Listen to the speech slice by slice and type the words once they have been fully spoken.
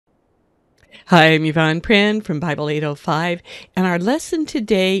Hi, I'm Yvonne Prin from Bible 805, and our lesson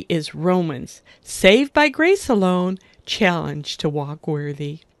today is Romans, Saved by Grace Alone, Challenge to Walk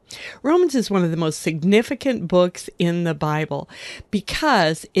Worthy. Romans is one of the most significant books in the Bible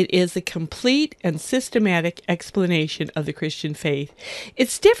because it is a complete and systematic explanation of the Christian faith.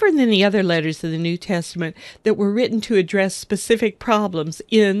 It's different than the other letters of the New Testament that were written to address specific problems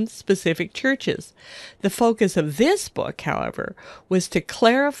in specific churches. The focus of this book, however, was to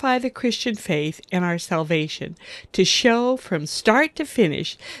clarify the Christian faith and our salvation, to show from start to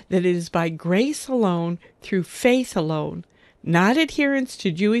finish that it is by grace alone, through faith alone, not adherence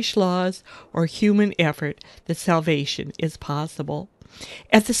to Jewish laws or human effort, that salvation is possible.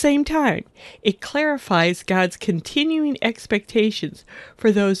 At the same time, it clarifies God's continuing expectations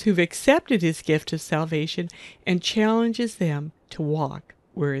for those who've accepted his gift of salvation and challenges them to walk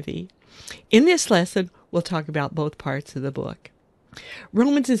worthy. In this lesson, we'll talk about both parts of the book.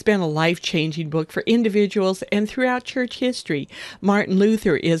 Romans has been a life-changing book for individuals and throughout church history. Martin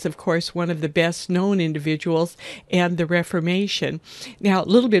Luther is, of course, one of the best-known individuals and the Reformation. Now, a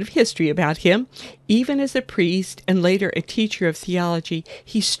little bit of history about him. Even as a priest and later a teacher of theology,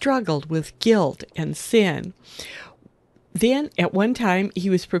 he struggled with guilt and sin. Then, at one time, he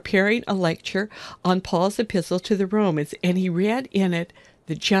was preparing a lecture on Paul's epistle to the Romans, and he read in it,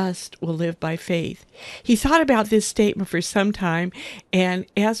 "The just will live by faith." He thought about this statement for some time, and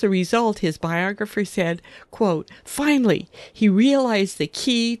as a result, his biographer said, quote, "Finally, he realized the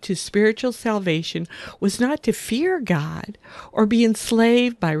key to spiritual salvation was not to fear God or be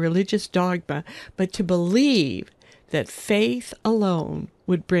enslaved by religious dogma, but to believe that faith alone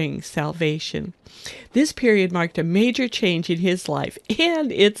would bring salvation." This period marked a major change in his life,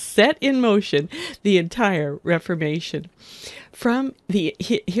 and it set in motion the entire Reformation.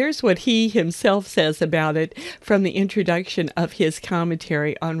 Here's what he himself says about it from the introduction of his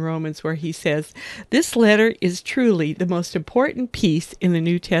commentary on Romans, where he says, "This letter is truly the most important piece in the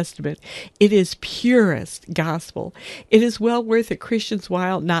New Testament. It is purest gospel. It is well worth a Christian's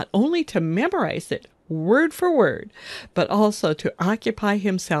while not only to memorize it, word for word, but also to occupy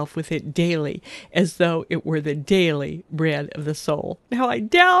himself with it daily, as though it were the daily bread of the soul." Now, I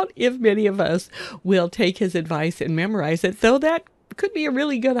doubt if many of us will take his advice and memorize it, though that could be a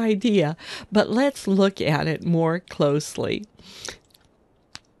really good idea. But let's look at it more closely.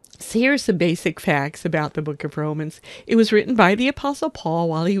 So here's some basic facts about the book of Romans. It was written by the Apostle Paul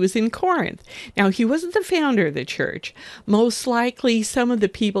while he was in Corinth. Now, he wasn't the founder of the church. Most likely, some of the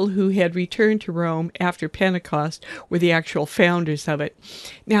people who had returned to Rome after Pentecost were the actual founders of it.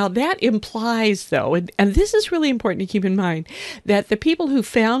 Now, that implies, though, and this is really important to keep in mind, that the people who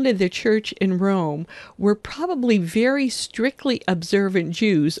founded the church in Rome were probably very strictly observant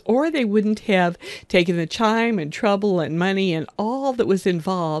Jews, or they wouldn't have taken the time and trouble and money and all that was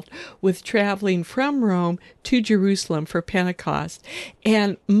involved with traveling from Rome to Jerusalem for Pentecost.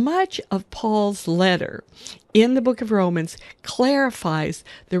 And much of Paul's letter in the book of Romans clarifies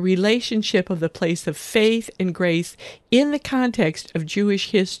the relationship of the place of faith and grace in the context of Jewish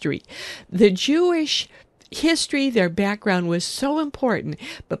history. The Jewish history, their background was so important,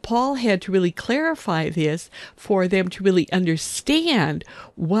 but Paul had to really clarify this for them to really understand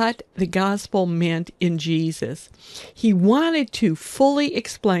what the gospel meant in Jesus. He wanted to fully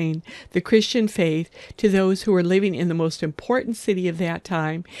explain the Christian faith to those who were living in the most important city of that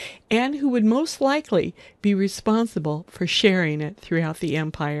time and who would most likely be responsible for sharing it throughout the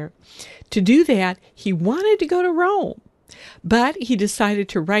empire. To do that, he wanted to go to Rome. But he decided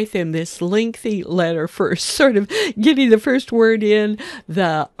to write them this lengthy letter first, sort of getting the first word in,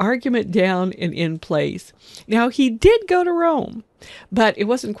 the argument down and in place. Now, he did go to Rome, but it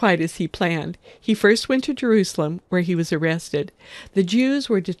wasn't quite as he planned. He first went to Jerusalem, where he was arrested. The Jews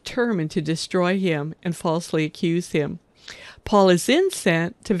were determined to destroy him and falsely accuse him. Paul is then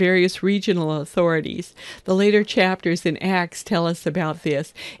sent to various regional authorities. The later chapters in Acts tell us about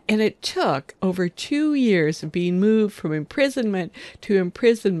this, and it took over 2 years of being moved from imprisonment to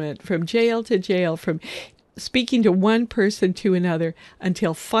imprisonment, from jail to jail, from speaking to one person to another,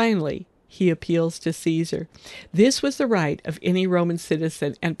 until finally he appeals to Caesar. This was the right of any Roman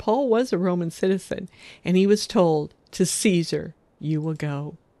citizen, and Paul was a Roman citizen, and he was told, "To Caesar you will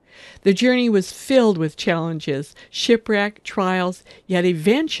go." The journey was filled with challenges, shipwreck, trials, yet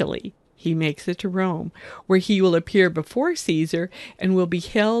eventually he makes it to Rome, where he will appear before Caesar and will be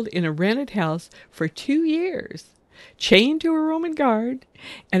held in a rented house for 2 years. chained to a Roman guard,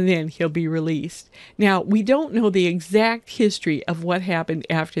 and then he'll be released. Now, we don't know the exact history of what happened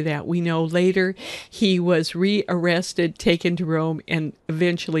after that. We know later he was rearrested, taken to Rome, and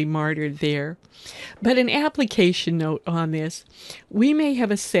eventually martyred there. But an application note on this, we may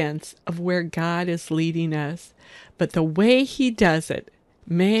have a sense of where God is leading us, but the way he does it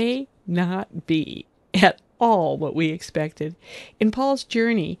may not be at all what we expected. In Paul's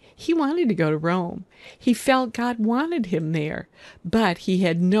journey, he wanted to go to Rome. He felt God wanted him there, but he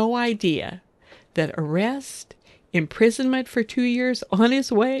had no idea that arrest, imprisonment for 2 years on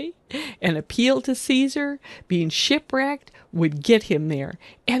his way, an appeal to Caesar, being shipwrecked would get him there.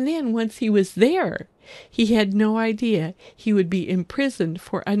 And then once he was there, he had no idea he would be imprisoned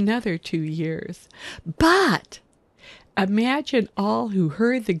for another 2 years. But imagine all who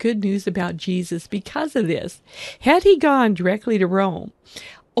heard the good news about Jesus because of this. Had he gone directly to Rome,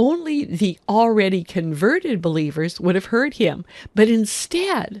 only the already converted believers would have heard him. But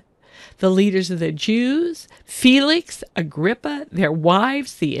instead, the leaders of the Jews, Felix, Agrippa, their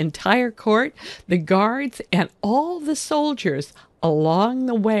wives, the entire court, the guards, and all the soldiers along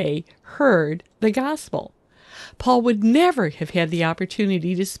the way heard the gospel. Paul would never have had the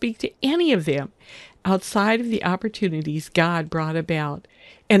opportunity to speak to any of them outside of the opportunities God brought about.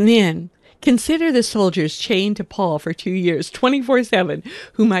 And then consider the soldiers chained to Paul for 2 years, 24/7,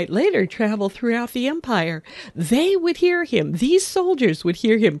 who might later travel throughout the empire. They would hear him. These soldiers would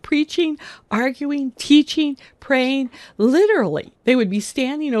hear him preaching, arguing, teaching, praying. Literally, they would be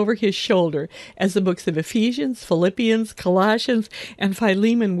standing over his shoulder as the books of Ephesians, Philippians, Colossians, and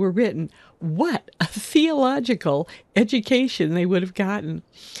Philemon were written. What a theological education they would have gotten.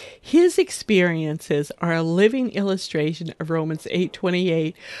 His experiences are a living illustration of Romans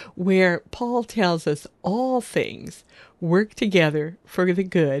 8:28, where Paul tells us all things work together for the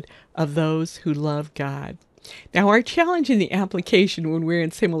good of those who love God. Now, our challenge in the application when we're in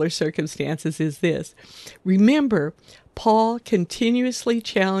similar circumstances is this. Remember, Paul continuously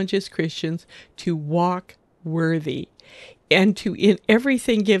challenges Christians to walk worthy, and to in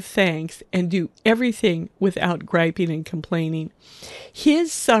everything give thanks, and do everything without griping and complaining.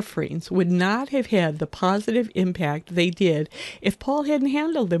 His sufferings would not have had the positive impact they did if Paul hadn't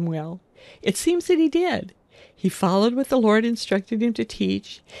handled them well. It seems that he did. He followed what the Lord instructed him to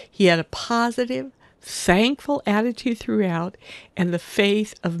teach. He had a positive, thankful attitude throughout, and the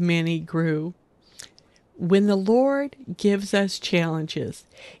faith of many grew. When the Lord gives us challenges,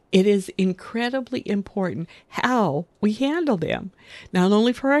 it is incredibly important how we handle them, not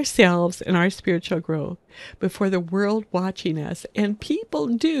only for ourselves and our spiritual growth, but for the world watching us. And people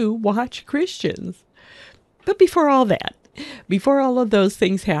do watch Christians. But before all that, before all of those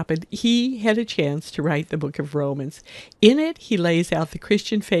things happened, he had a chance to write the book of Romans. In it, he lays out the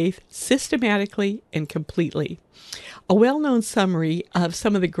Christian faith systematically and completely. A well-known summary of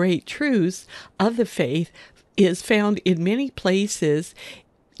some of the great truths of the faith is found in many places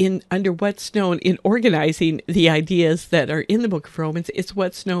under what's known in organizing the ideas that are in the book of Romans. It's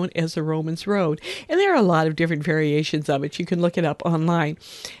what's known as the Romans Road. And there are a lot of different variations of it. You can look it up online.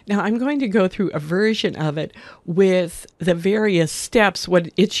 Now, I'm going to go through a version of it with the various steps.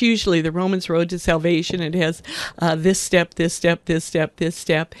 It's usually the Romans Road to Salvation. It has this step, this step, this step, this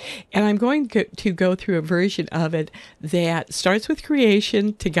step. And I'm going to go through a version of it that starts with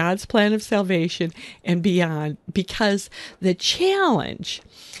creation to God's plan of salvation and beyond, because the challenge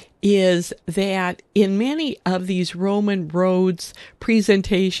is that in many of these Roman roads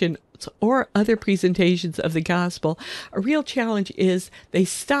presentations or other presentations of the gospel, a real challenge is they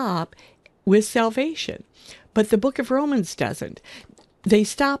stop with salvation. But the book of Romans doesn't. They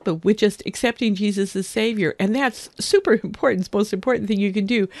stop with just accepting Jesus as Savior, and that's super important. It's the most important thing you can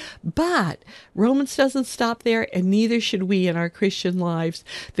do. But Romans doesn't stop there, and neither should we in our Christian lives.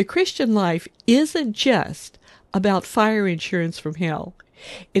 The Christian life isn't just about fire insurance from hell.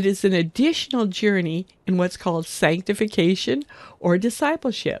 It is an additional journey in what's called sanctification or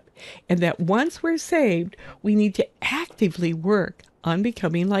discipleship, and that once we're saved, we need to actively work on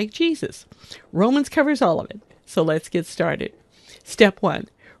becoming like Jesus. Romans covers all of it, so let's get started. Step 1,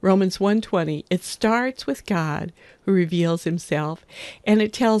 Romans 1:20, it starts with God who reveals himself, and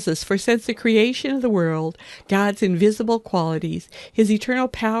it tells us, for since the creation of the world, God's invisible qualities, his eternal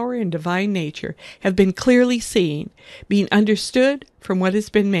power and divine nature, have been clearly seen, being understood from what has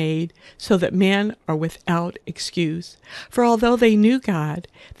been made, so that men are without excuse. For although they knew God,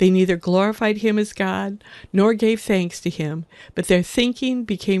 they neither glorified him as God, nor gave thanks to him, but their thinking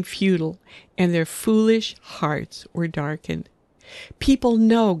became futile, and their foolish hearts were darkened. People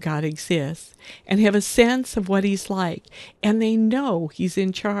know God exists and have a sense of what he's like, and they know he's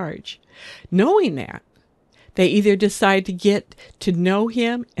in charge. Knowing that, They either decide to get to know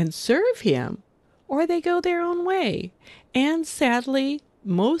him and serve him, or they go their own way. And sadly,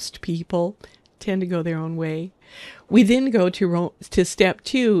 most people tend to go their own way. We then go to step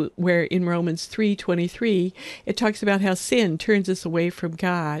 2, where in Romans 3:23, it talks about how sin turns us away from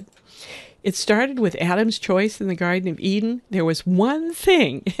God. It started with Adam's choice in the Garden of Eden. There was one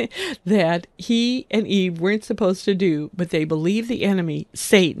thing that he and Eve weren't supposed to do, but they believed the enemy,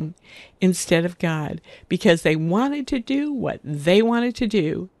 Satan, instead of God, because they wanted to do what they wanted to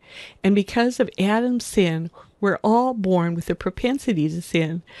do. And because of Adam's sin, we're all born with a propensity to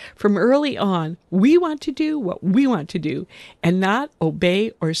sin. From early on, we want to do what we want to do and not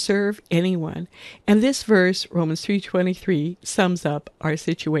obey or serve anyone. And this verse, Romans 3:23, sums up our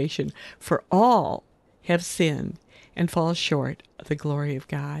situation. For all have sinned and fall short of the glory of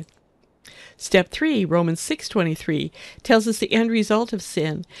God. Step 3, Romans 6:23, tells us the end result of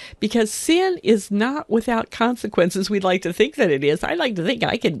sin, because sin is not without consequences. We'd like to think that it is. I like to think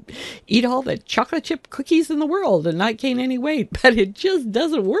I could eat all the chocolate chip cookies in the world and not gain any weight, but it just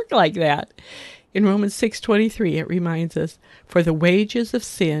doesn't work like that. In Romans 6:23, it reminds us, for the wages of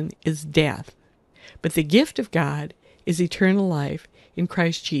sin is death, but the gift of God is eternal life in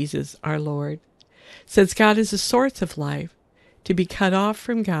Christ Jesus our Lord. Since God is the source of life, to be cut off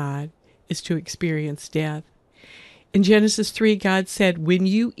from God is to experience death. In Genesis 3, God said, when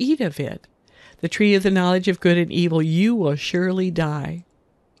you eat of it, the tree of the knowledge of good and evil, you will surely die.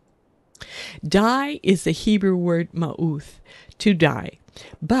 Die is the Hebrew word ma'uth, to die.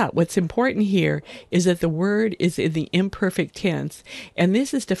 But what's important here is that the word is in the imperfect tense, and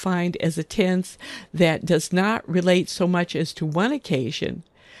this is defined as a tense that does not relate so much as to one occasion,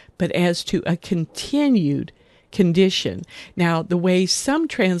 but as to a continued condition. Now, the way some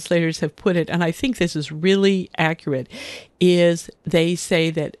translators have put it, and I think this is really accurate, is they say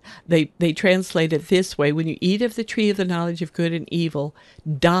that they translate it this way: when you eat of the tree of the knowledge of good and evil,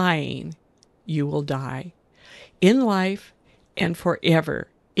 dying, you will die. In life and forever,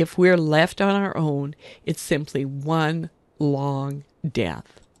 if we're left on our own, it's simply one long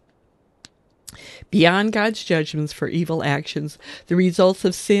death. Beyond God's judgments for evil actions, the results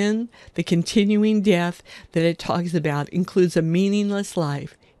of sin, the continuing death that it talks about, includes a meaningless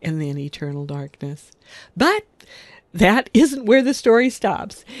life and then eternal darkness. But that isn't where the story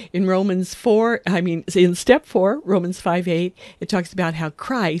stops. In in step 4, Romans 5:8, it talks about how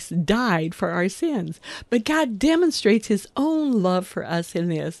Christ died for our sins. But God demonstrates his own love for us in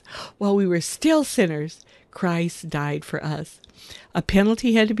this. While we were still sinners, Christ died for us. A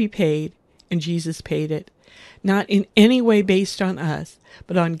penalty had to be paid, and Jesus paid it, not in any way based on us,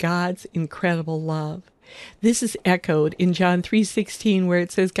 but on God's incredible love. This is echoed in John 3:16, where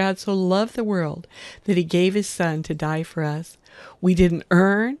it says, God so loved the world that he gave his son to die for us. We didn't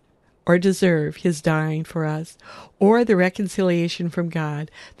earn or deserve his dying for us, or the reconciliation from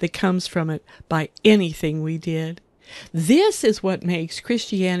God that comes from it by anything we did. This is what makes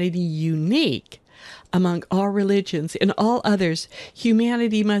Christianity unique among all religions. In all others,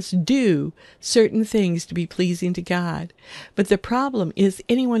 humanity must do certain things to be pleasing to God. But the problem is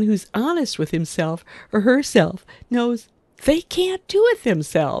anyone who's honest with himself or herself knows they can't do it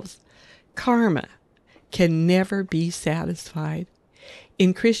themselves. Karma can never be satisfied.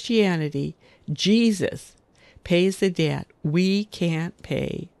 In Christianity, Jesus pays the debt we can't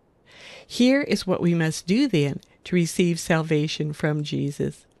pay. Here is what we must do then to receive salvation from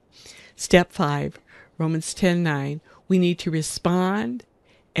Jesus. Step 5, Romans 10:9, we need to respond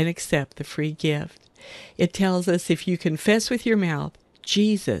and accept the free gift. It tells us if you confess with your mouth,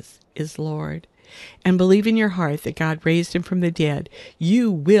 Jesus is Lord, and believe in your heart that God raised him from the dead,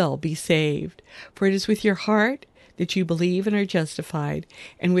 you will be saved. For it is with your heart that you believe and are justified,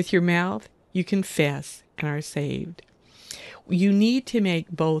 and with your mouth you confess and are saved. You need to make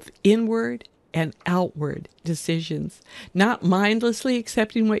both inward and outward decisions, not mindlessly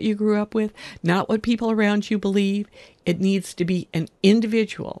accepting what you grew up with, not what people around you believe. It needs to be an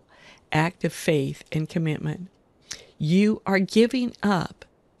individual act of faith and commitment. You are giving up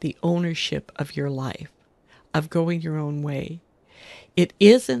the ownership of your life, of going your own way. It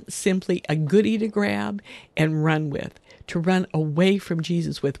isn't simply a goodie to grab and run with, to run away from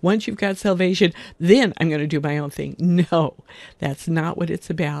Jesus with. Once you've got salvation, then I'm going to do my own thing. No, that's not what it's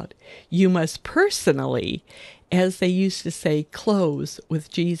about. You must personally, as they used to say, close with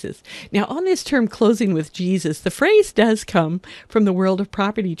Jesus. Now, on this term, closing with Jesus, the phrase does come from the world of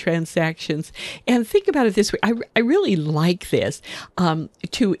property transactions. And think about it this way. I really like this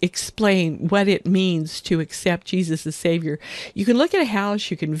to explain what it means to accept Jesus as Savior. You can look at a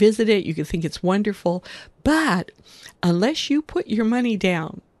house, you can visit it, you can think it's wonderful, but unless you put your money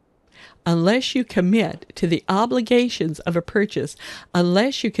down, unless you commit to the obligations of a purchase,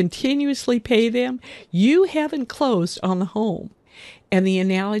 unless you continuously pay them, you haven't closed on the home. And the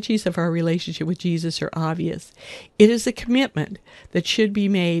analogies of our relationship with Jesus are obvious. It is a commitment that should be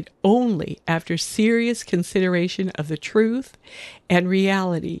made only after serious consideration of the truth and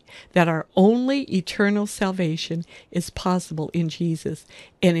reality that our only eternal salvation is possible in Jesus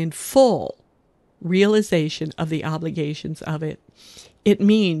and in full realization of the obligations of it. It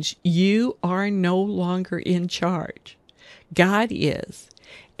means you are no longer in charge. God is,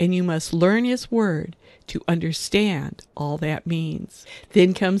 and you must learn His Word to understand all that means.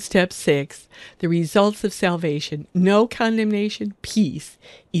 Then comes step 6, the results of salvation: no condemnation, peace,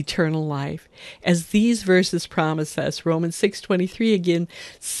 eternal life. As these verses promise us, Romans 6:23 again,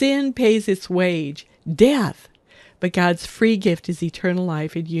 sin pays its wage, death, but God's free gift is eternal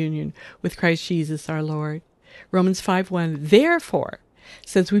life in union with Christ Jesus our Lord. Romans 5:1, therefore,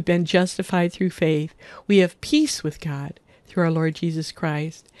 since we've been justified through faith, we have peace with God through our Lord Jesus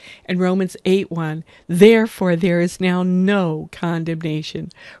Christ. And Romans 8:1, therefore there is now no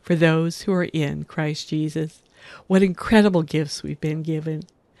condemnation for those who are in Christ Jesus. What incredible gifts we've been given.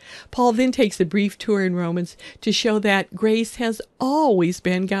 Paul then takes a brief tour in Romans to show that grace has always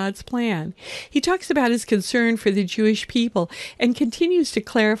been God's plan. He talks about his concern for the Jewish people and continues to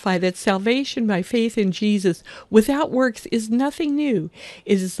clarify that salvation by faith in Jesus without works is nothing new.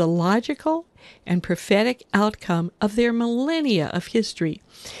 It is the logical and prophetic outcome of their millennia of history.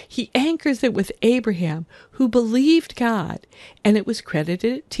 He anchors it with Abraham, who believed God, and it was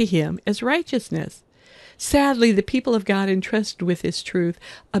credited to him as righteousness. Sadly, the people of God entrusted with this truth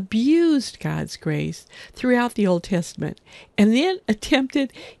abused God's grace throughout the Old Testament, and then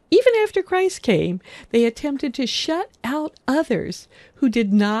attempted, even after Christ came, they attempted to shut out others who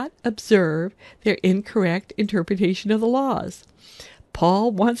did not observe their incorrect interpretation of the laws.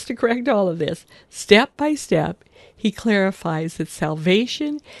 Paul wants to correct all of this. Step by step, he clarifies that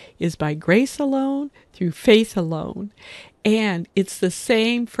salvation is by grace alone, through faith alone, and it's the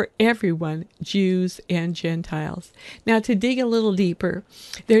same for everyone, Jews and Gentiles. Now, to dig a little deeper,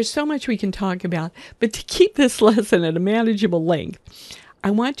 there's so much we can talk about, but to keep this lesson at a manageable length, I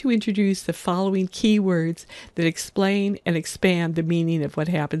want to introduce the following key words that explain and expand the meaning of what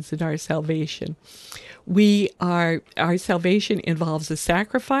happens in our salvation. Our salvation involves a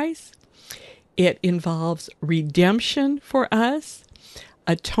sacrifice. It involves redemption for us,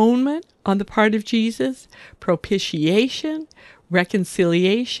 atonement on the part of Jesus, propitiation,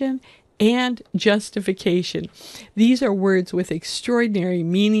 reconciliation, and justification. These are words with extraordinary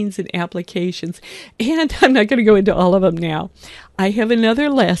meanings and applications, and I'm not going to go into all of them now. I have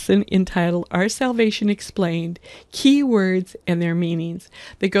another lesson entitled Our Salvation Explained, Key Words and Their Meanings,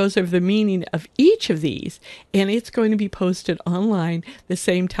 that goes over the meaning of each of these, and it's going to be posted online the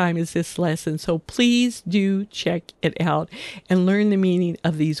same time as this lesson, so please do check it out and learn the meaning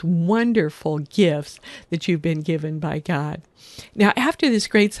of these wonderful gifts that you've been given by God. Now, after this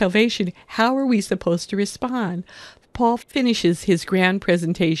great salvation, how are we supposed to respond? Paul finishes his grand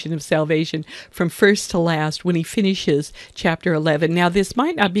presentation of salvation from first to last when he finishes chapter 11. Now, this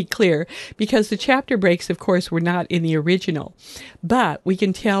might not be clear because the chapter breaks, of course, were not in the original. But we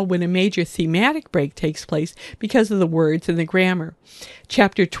can tell when a major thematic break takes place because of the words and the grammar.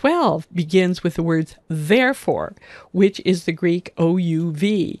 Chapter 12 begins with the words therefore, which is the Greek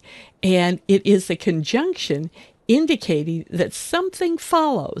ouv, and it is a conjunction indicating that something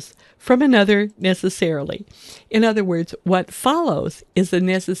follows from another necessarily. In other words, what follows is a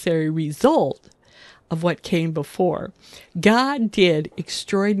necessary result of what came before. God did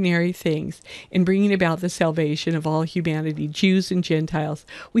extraordinary things in bringing about the salvation of all humanity, Jews and Gentiles.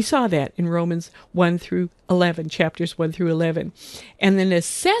 We saw that in Romans 1 through 11, chapters 1 through 11. And the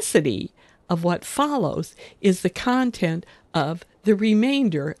necessity of what follows is the content of the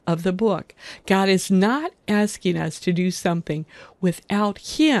remainder of the book. God is not asking us to do something without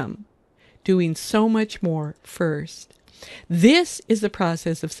Him doing so much more first. This is the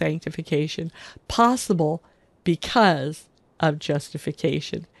process of sanctification, possible because of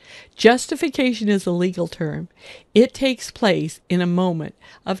justification. Justification is a legal term. It takes place in a moment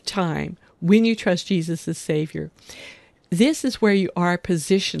of time when you trust Jesus as Savior. This is where you are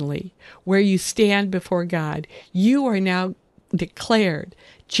positionally, where you stand before God. You are now declared,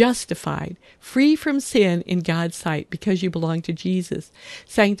 justified, free from sin in God's sight because you belong to Jesus.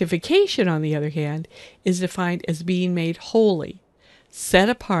 Sanctification, on the other hand, is defined as being made holy, set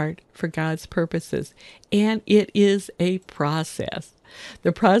apart for God's purposes, and it is a process.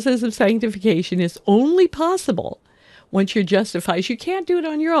 The process of sanctification is only possible once you're justified. You can't do it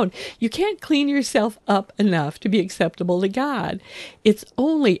on your own. You can't clean yourself up enough to be acceptable to God. It's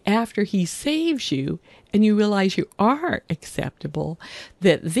only after He saves you and you realize you are acceptable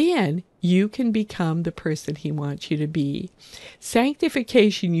that then you can become the person He wants you to be.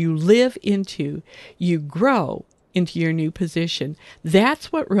 Sanctification you live into, you grow into your new position.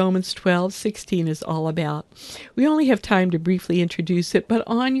 That's what Romans 12:16 is all about. We only have time to briefly introduce it, but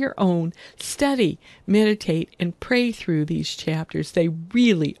on your own, study, meditate, and pray through these chapters. They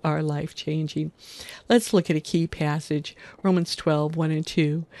really are life-changing. Let's look at a key passage, Romans 12:1 and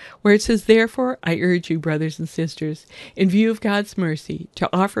 2, where it says, "Therefore, I urge you, brothers and sisters, in view of God's mercy, to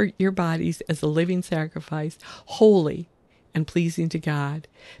offer your bodies as a living sacrifice, holy and pleasing to God.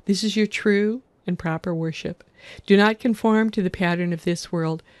 This is your true and proper worship. Do not conform to the pattern of this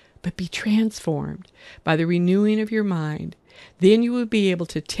world, but be transformed by the renewing of your mind. Then you will be able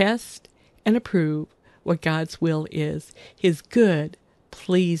to test and approve what God's will is, His good,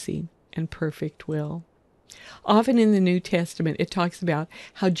 pleasing, and perfect will." Often in the New Testament, it talks about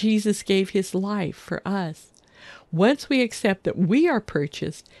how Jesus gave His life for us. Once we accept that we are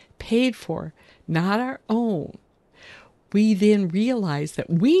purchased, paid for, not our own, we then realize that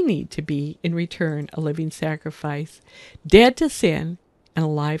we need to be, in return, a living sacrifice, dead to sin and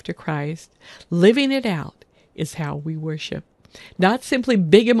alive to Christ. Living it out is how we worship. Not simply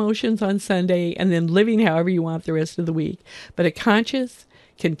big emotions on Sunday and then living however you want the rest of the week, but a conscious,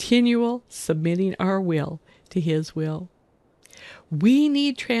 continual submitting our will to His will. We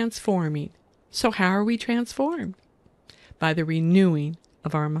need transforming. So how are we transformed? By the renewing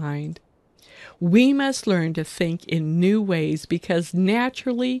of our mind. We must learn to think in new ways because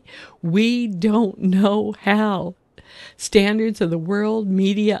naturally we don't know how. Standards of the world,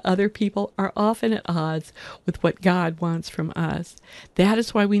 media, other people are often at odds with what God wants from us. That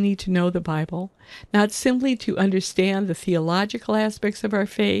is why we need to know the Bible, not simply to understand the theological aspects of our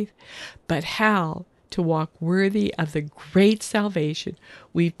faith, but how to walk worthy of the great salvation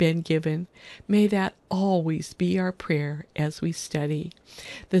we've been given. May that always be our prayer as we study.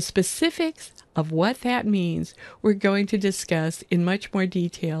 The specifics of what that means we're going to discuss in much more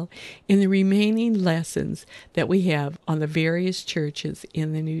detail in the remaining lessons that we have on the various churches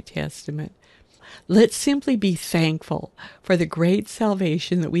in the New Testament. Let's simply be thankful for the great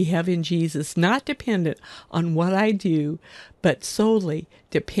salvation that we have in Jesus, not dependent on what I do, but solely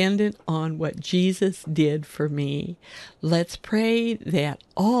dependent on what Jesus did for me. Let's pray that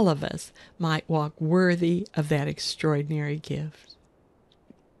all of us might walk worthy of that extraordinary gift.